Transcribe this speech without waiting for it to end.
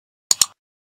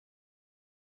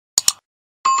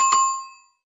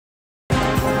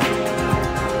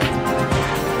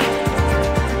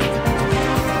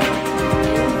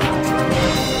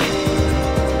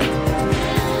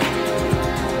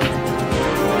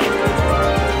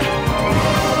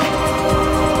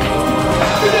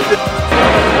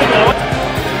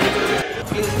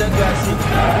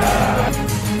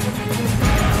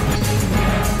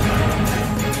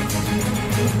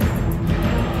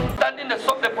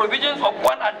provisions of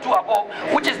 1 and 2 above,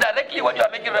 which is directly what you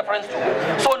are making reference to.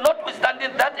 So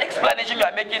notwithstanding that explanation you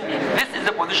are making, this is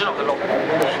the position of the law.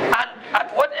 And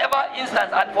at whatever instance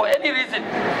and for any reason,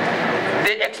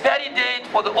 the expiry date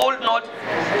for the old note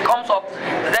comes up,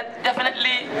 then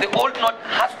definitely the old note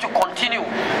has to continue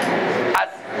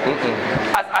as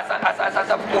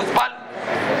a ban.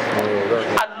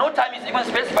 And no time is even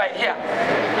specified here,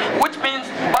 which means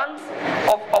banks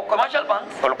of commercial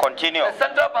banks will continue. The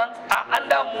central banks are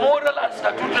under moral and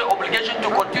statutory obligation to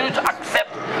continue to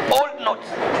accept old notes,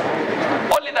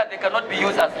 only that they cannot be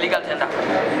used as legal tender.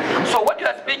 So what you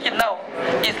are speaking now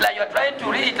is like you are trying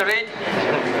to reiterate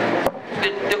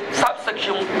the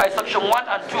subsection by section 1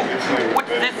 and 2, which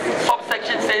this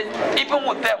subsection says, even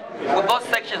with them, with those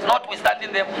sections,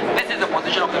 notwithstanding them, this is the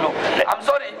position of the law. I'm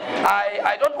sorry,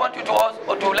 I don't want you to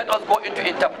let us go into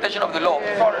interpretation of the law.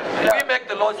 We make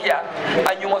the laws here,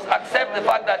 and you must accept the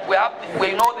fact that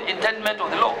we know the intendment of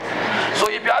the law. So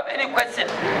if you have any question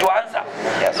to answer,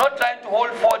 not trying to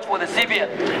hold forth for the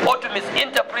CBN or to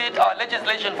misinterpret our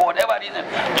legislation for whatever reason,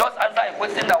 just answer a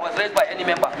question that was raised by any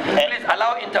member. Please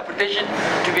allow interpretation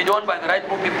to be done by the right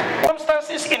group of people.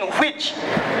 Circumstances in which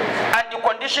and the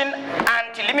condition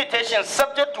and limitations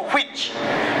subject to which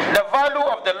the value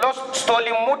of the lost,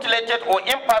 stolen, mutilated or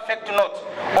imperfect note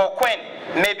or coin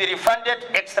may be refunded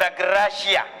extra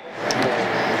gratia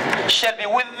shall be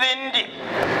within the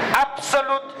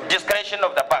absolute discretion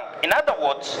of the bank. In other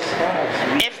words,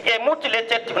 if a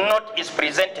mutilated note is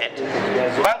presented,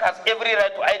 the bank has every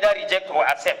right to either reject or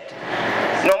accept,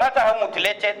 no matter how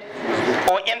mutilated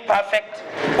or imperfect,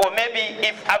 or maybe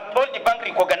if I've told the bank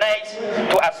recognize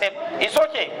to accept, it's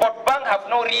okay, but bank have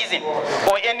no reason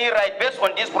or any right based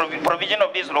on this provision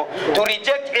of this law to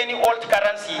reject any old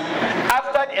currency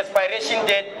after the expiration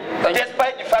date,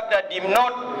 despite the fact that the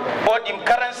note or the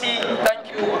currency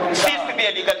ceased to be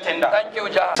a legal tender. Thank you,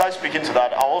 Jah. Besides speaking to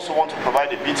that, I also want to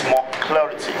provide a bit more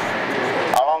clarity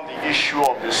around the issue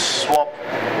of the swap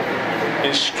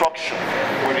instruction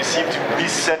we received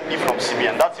recently from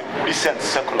CBN. That's a recent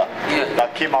circular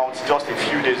that came out just a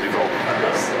few days ago.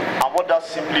 And what that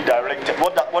simply directed,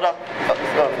 what that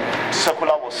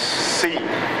circular was saying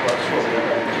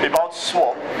about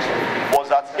swap was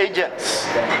that agents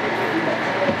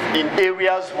in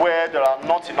areas where there are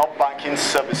not enough banking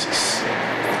services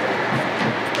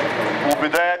will be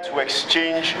there to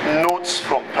exchange notes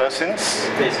from persons.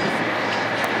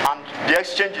 And the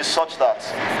exchange is such that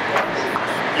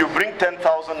you bring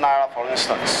 10,000 Naira, for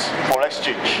instance, for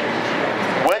exchange,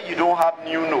 where you don't have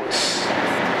new notes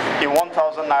in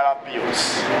 1,000 Naira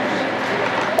bills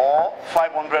or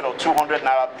 500 or 200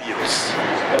 Naira bills,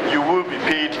 you will be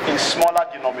paid in smaller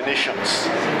denominations,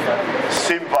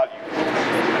 same value.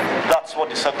 That's what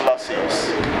the circular says.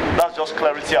 That's just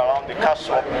clarity around the cash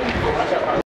swap